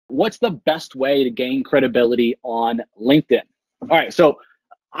what's the best way to gain credibility on LinkedIn? All right, so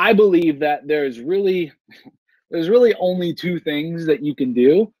I believe that there's really only two things that you can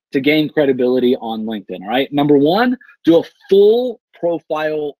do to gain credibility on LinkedIn. All right, number one, do a full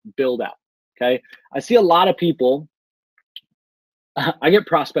profile build out. Okay, I see a lot of people. I get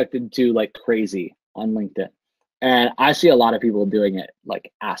prospected to like crazy on LinkedIn, and I see a lot of people doing it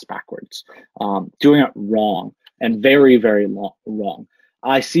like ass backwards, doing it wrong and very, very wrong.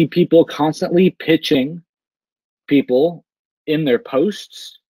 I see people constantly pitching people in their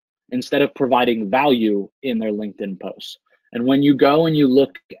posts instead of providing value in their LinkedIn posts. And when you go and you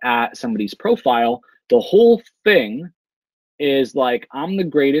look at somebody's profile, the whole thing is like, I'm the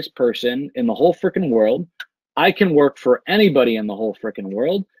greatest person in the whole freaking world. I can work for anybody in the whole freaking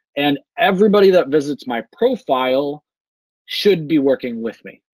world. And everybody that visits my profile should be working with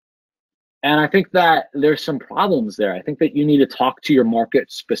me. And I think that there's some problems there. I think that you need to talk to your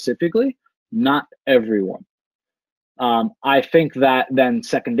market specifically, not everyone. I think that then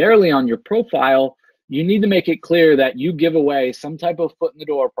secondarily on your profile, you need to make it clear that you give away some type of foot in the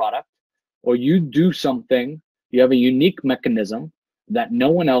door product, or you do something, you have a unique mechanism that no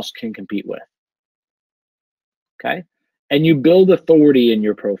one else can compete with. Okay. And you build authority in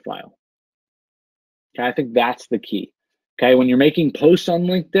your profile. Okay. I think that's the key. Okay. When you're making posts on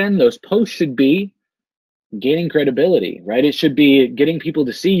LinkedIn, those posts should be gaining credibility, right? It should be getting people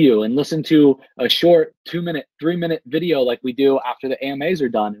to see you and listen to a short 2-minute, 3-minute video like we do after the AMAs are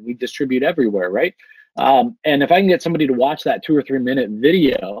done and we distribute everywhere, right? And if I can get somebody to watch that 2 or 3 minute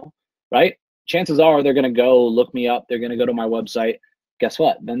video, right? Chances are they're going to go look me up. They're going to go to my website. Guess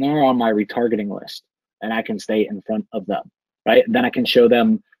what? Then they're on my retargeting list and I can stay in front of them, right? Then I can show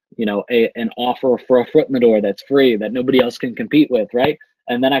them, you know, an offer for a foot in the door that's free that nobody else can compete with, right?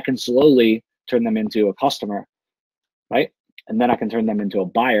 And then I can slowly turn them into a customer, right? And then I can turn them into a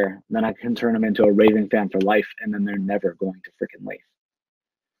buyer. Then I can turn them into a raving fan for life. And then they're never going to freaking leave.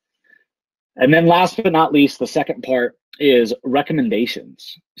 And then last but not least, the second part is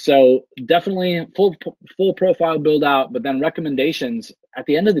recommendations. So definitely full profile build out, but then recommendations at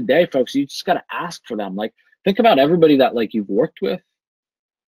the end of the day, folks, you just got to ask for them. Like think about everybody that like you've worked with,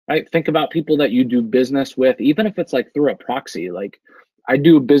 right? Think about people that you do business with, even if it's like through a proxy, like I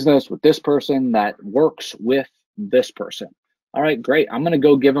do business with this person that works with this person. All right, great. I'm going to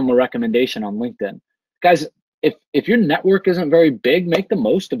go give them a recommendation on LinkedIn. Guys, if your network isn't very big, make the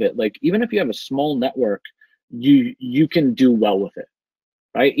most of it. Like even if you have a small network, you can do well with it,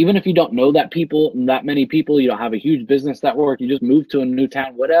 right? Even if you don't know that many people, you don't have a huge business network, you just moved to a new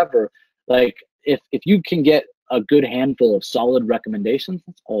town, whatever. Like if you can get a good handful of solid recommendations,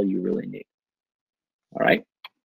 that's all you really need. All right.